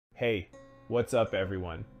Hey, what's up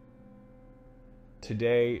everyone?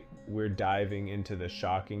 Today we're diving into the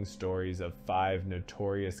shocking stories of 5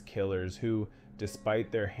 notorious killers who,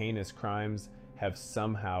 despite their heinous crimes, have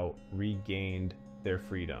somehow regained their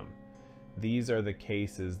freedom. These are the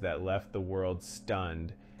cases that left the world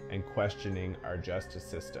stunned and questioning our justice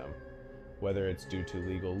system. Whether it's due to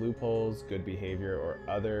legal loopholes, good behavior, or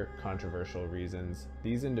other controversial reasons,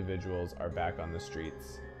 these individuals are back on the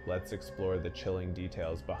streets. Let's explore the chilling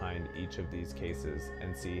details behind each of these cases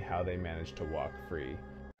and see how they managed to walk free.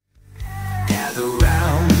 Gather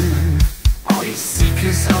round, all you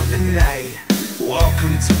seekers of the night.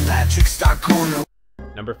 Welcome to Patrick's Dark Corner.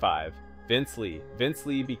 Number 5. Vince Lee. Vince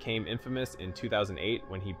Lee became infamous in 2008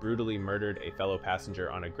 when he brutally murdered a fellow passenger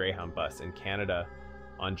on a Greyhound bus in Canada.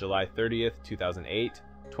 On July 30th, 2008,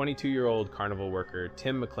 22-year-old carnival worker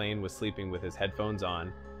Tim McLean was sleeping with his headphones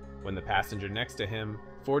on. When the passenger next to him,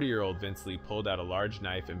 40-year-old Vince Lee, pulled out a large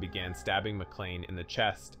knife and began stabbing McLean in the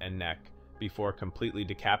chest and neck before completely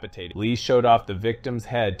decapitating. Lee showed off the victim's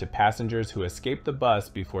head to passengers who escaped the bus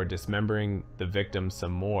before dismembering the victim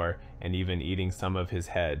some more and even eating some of his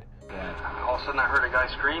head. All of a sudden I heard a guy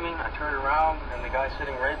screaming. I turned around and the guy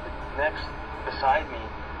sitting right next beside me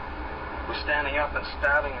was standing up and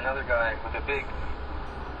stabbing another guy with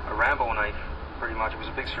a Rambo knife, pretty much. It was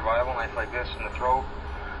a big survival knife like this in the throat.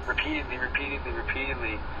 Repeatedly.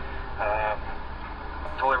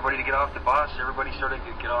 Told everybody to get off the bus. Everybody started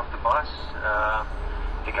to get off the bus.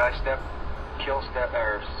 The guy still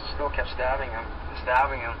kept stabbing him.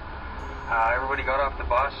 Everybody got off the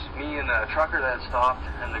bus. Me and the trucker that had stopped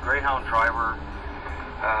and the Greyhound driver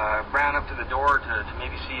ran up to the door to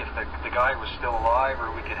maybe see if the guy was still alive or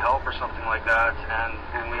we could help or something like that. And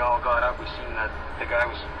when we all got up, we seen that the guy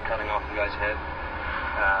was cutting off the guy's head.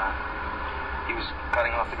 He was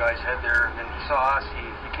cutting off the guy's head there, and then he saw us.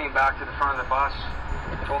 He came back to the front of the bus,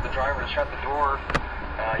 told the driver to shut the door.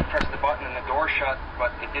 He pressed the button and the door shut,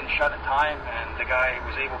 but it didn't shut in time, and the guy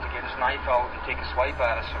was able to get his knife out and take a swipe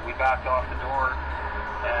at us, so we backed off the door,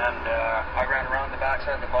 and I ran around the back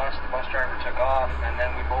side of the bus driver took off, and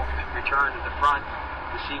then we both returned to the front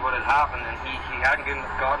to see what had happened, and he hadn't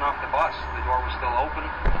gotten off the bus. The door was still open.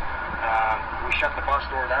 We shut the bus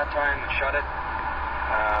door that time and shut it.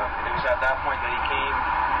 It was at that point that he came,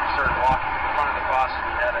 started walking to the front of the bus, and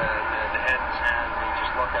he had the head in his hand, and he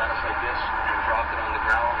just looked at us like this and dropped it on the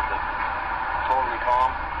ground, totally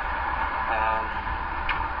calm.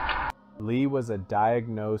 Lee was a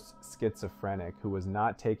diagnosed schizophrenic who was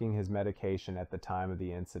not taking his medication at the time of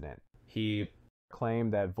the incident. He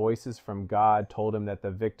claimed that voices from God told him that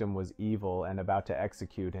the victim was evil and about to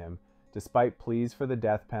execute him. Despite pleas for the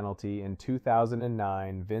death penalty, in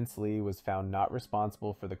 2009, Vince Lee was found not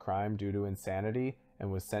responsible for the crime due to insanity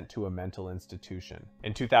and was sent to a mental institution.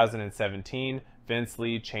 In 2017, Vince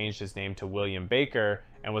Lee changed his name to William Baker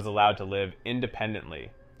and was allowed to live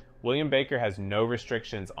independently. William Baker has no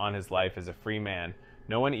restrictions on his life as a free man.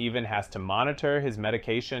 No one even has to monitor his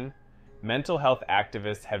medication. Mental health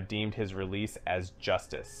activists have deemed his release as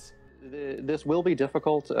justice. This will be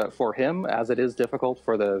difficult for him, as it is difficult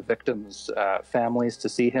for the victims' families to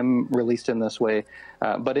see him released in this way.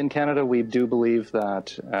 But in Canada, we do believe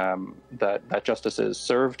that that justice is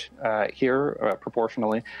served here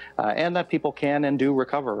proportionally, and that people can and do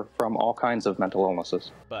recover from all kinds of mental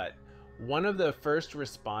illnesses. But one of the first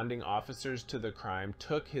responding officers to the crime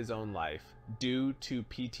took his own life due to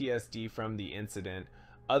PTSD from the incident.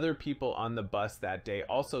 Other people on the bus that day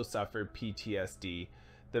also suffered PTSD.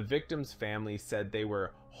 The victim's family said they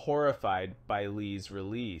were horrified by Lee's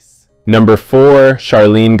release. Number 4,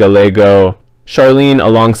 Charlene Gallego. Charlene,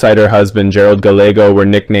 alongside her husband Gerald Gallego, were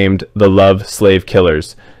nicknamed the Love Slave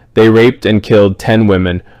Killers. They raped and killed 10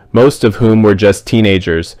 women, most of whom were just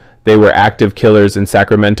teenagers. They were active killers in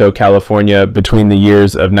Sacramento, California between the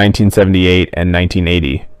years of 1978 and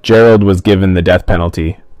 1980. Gerald was given the death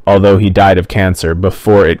penalty, although he died of cancer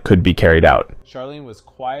before it could be carried out. Charlene was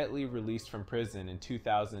quietly released from prison in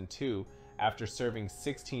 2002 after serving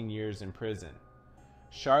 16 years in prison.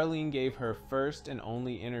 Charlene gave her first and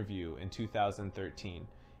only interview in 2013,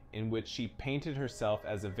 in which she painted herself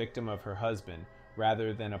as a victim of her husband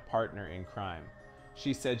rather than a partner in crime.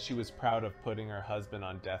 She said she was proud of putting her husband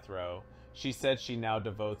on death row. She said she now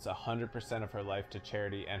devotes 100% of her life to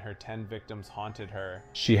charity, and her 10 victims haunted her.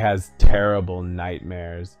 She has terrible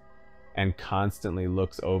nightmares and constantly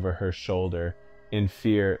looks over her shoulder in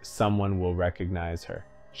fear someone will recognize her.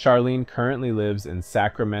 Charlene currently lives in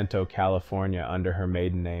Sacramento, California under her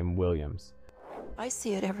maiden name, Williams. I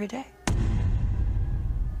see it every day.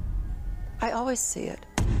 I always see it.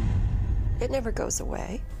 It never goes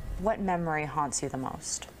away. What memory haunts you the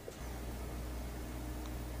most?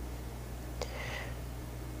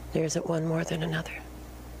 There isn't one more than another.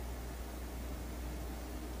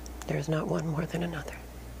 There is not one more than another.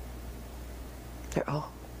 They're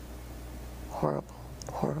all horrible,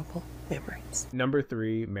 horrible memories. Number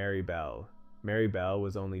 3, Mary Bell. Mary Bell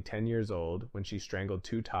was only 10 years old when she strangled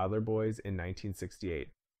 2 toddler boys in 1968.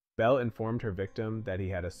 Bell informed her victim that he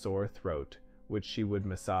had a sore throat, which she would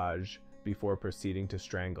massage before proceeding to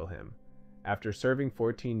strangle him. After serving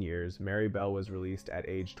 14 years, Mary Bell was released at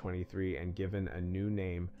age 23 and given a new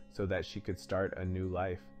name so that she could start a new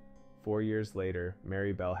life. 4 years later,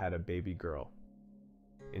 Mary Bell had a baby girl.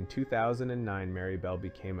 In 2009, Mary Bell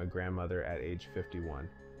became a grandmother at age 51.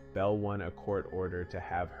 Bell won a court order to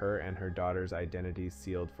have her and her daughter's identities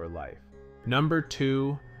sealed for life. Number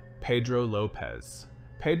 2, Pedro Lopez.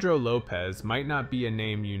 Pedro Lopez might not be a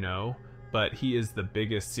name you know, but he is the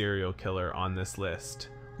biggest serial killer on this list.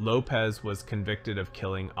 Lopez was convicted of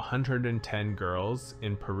killing 110 girls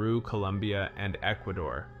in Peru, Colombia, and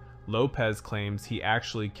Ecuador. Lopez claims he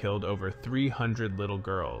actually killed over 300 little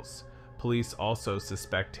girls. Police also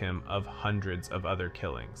suspect him of hundreds of other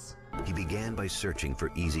killings. He began by searching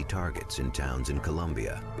for easy targets in towns in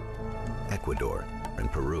Colombia, Ecuador,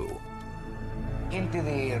 and Peru. Gente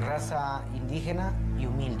de raza indígena y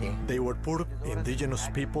humilde. They were poor, indigenous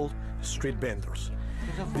people, street vendors.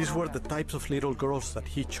 These were the types of little girls that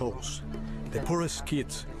he chose. The poorest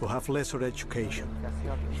kids who have lesser education.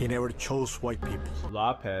 He never chose white people.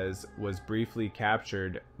 Lopez was briefly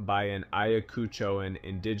captured by an Ayacuchoan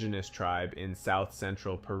indigenous tribe in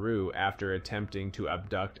south-central Peru after attempting to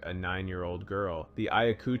abduct a 9-year-old girl. The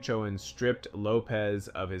Ayacuchoans stripped Lopez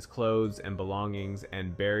of his clothes and belongings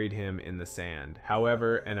and buried him in the sand.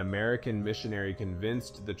 However, an American missionary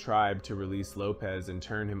convinced the tribe to release Lopez and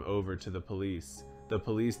turn him over to the police. The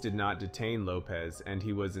police did not detain Lopez, and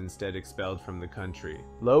he was instead expelled from the country.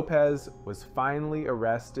 Lopez was finally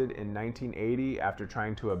arrested in 1980 after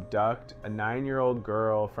trying to abduct a 9-year-old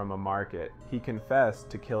girl from a market. He confessed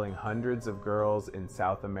to killing hundreds of girls in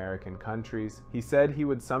South American countries. He said he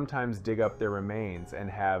would sometimes dig up their remains and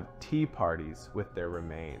have tea parties with their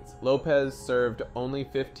remains. Lopez served only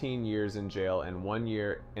 15 years in jail and 1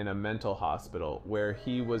 year in a mental hospital, where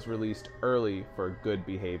he was released early for good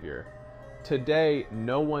behavior. Today,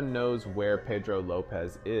 no one knows where Pedro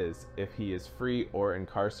Lopez is, if he is free or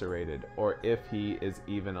incarcerated, or if he is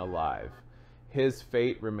even alive. His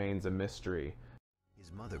fate remains a mystery.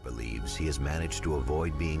 His mother believes he has managed to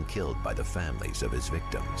avoid being killed by the families of his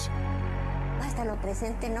victims.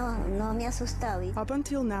 Up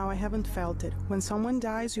until now, I haven't felt it. When someone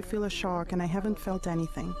dies, you feel a shock, and I haven't felt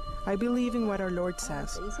anything. I believe in what our Lord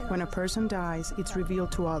says. When a person dies, it's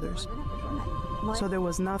revealed to others. So there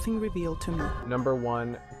was nothing revealed to me. Number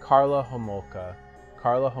 1, Karla Homolka.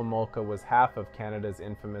 Karla Homolka was half of Canada's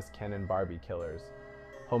infamous Ken and Barbie killers.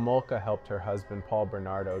 Homolka helped her husband Paul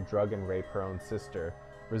Bernardo drug and rape her own sister,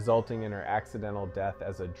 resulting in her accidental death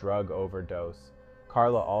as a drug overdose.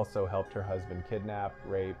 Karla also helped her husband kidnap,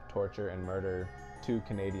 rape, torture, and murder 2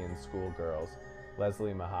 Canadian schoolgirls,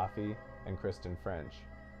 Leslie Mahaffey and Kristen French.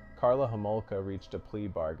 Karla Homolka reached a plea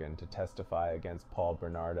bargain to testify against Paul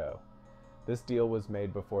Bernardo. This deal was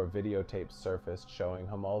made before videotapes surfaced showing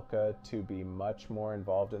Homolka to be much more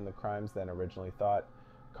involved in the crimes than originally thought.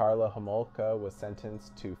 Karla Homolka was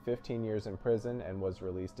sentenced to 15 years in prison and was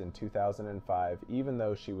released in 2005, even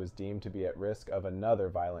though she was deemed to be at risk of another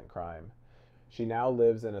violent crime. She now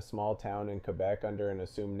lives in a small town in Quebec under an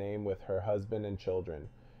assumed name with her husband and children.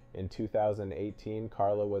 In 2018,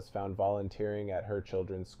 Karla was found volunteering at her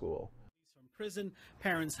children's school. From prison,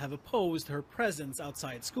 parents have opposed her presence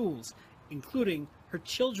outside schools, including her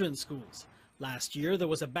children's schools. Last year, there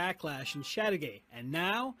was a backlash in Chateauguay, and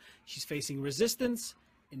now she's facing resistance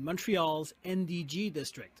in Montreal's NDG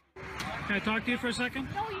district. Can I talk to you for a second?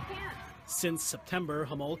 No, you can't. Since September,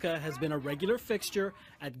 Homolka has been a regular fixture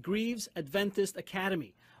at Greaves Adventist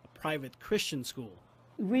Academy, a private Christian school.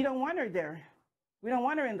 We don't want her there. We don't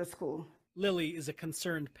want her in the school. Lily is a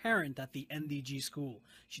concerned parent at the NDG school.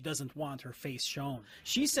 She doesn't want her face shown.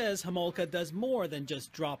 She says Homolka does more than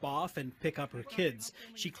just drop off and pick up her kids.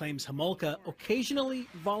 She claims Homolka occasionally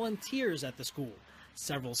volunteers at the school.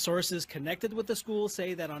 Several sources connected with the school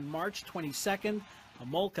say that on March 22nd,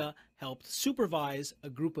 Homolka helped supervise a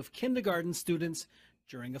group of kindergarten students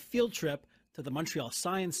during a field trip to the Montreal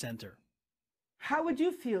Science Center. How would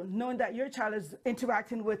you feel knowing that your child is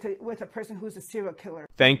interacting with a person who's a serial killer?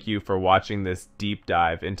 Thank you for watching this deep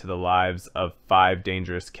dive into the lives of 5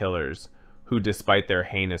 dangerous killers who, despite their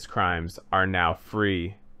heinous crimes, are now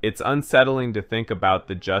free. It's unsettling to think about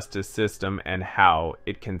the justice system and how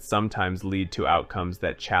it can sometimes lead to outcomes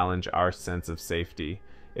that challenge our sense of safety.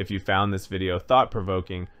 If you found this video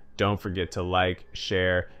thought-provoking, Don't forget to like,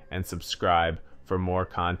 share, and subscribe for more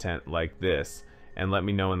content like this. And let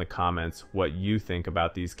me know in the comments what you think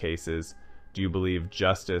about these cases. Do you believe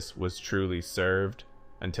justice was truly served?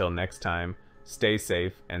 Until next time, stay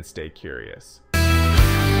safe and stay curious. In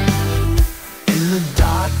the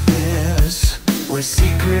darkness, where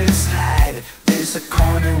secrets hide, there's a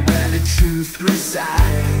corner where the truth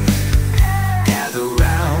resides. Gather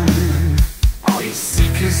round, all you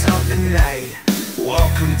seekers of the night.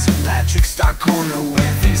 Welcome to Patrick's Dark Corner,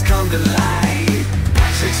 where things come to light.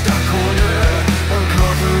 Patrick's Dark Corner,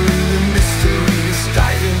 uncovering the mysteries,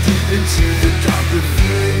 diving deep into the dark.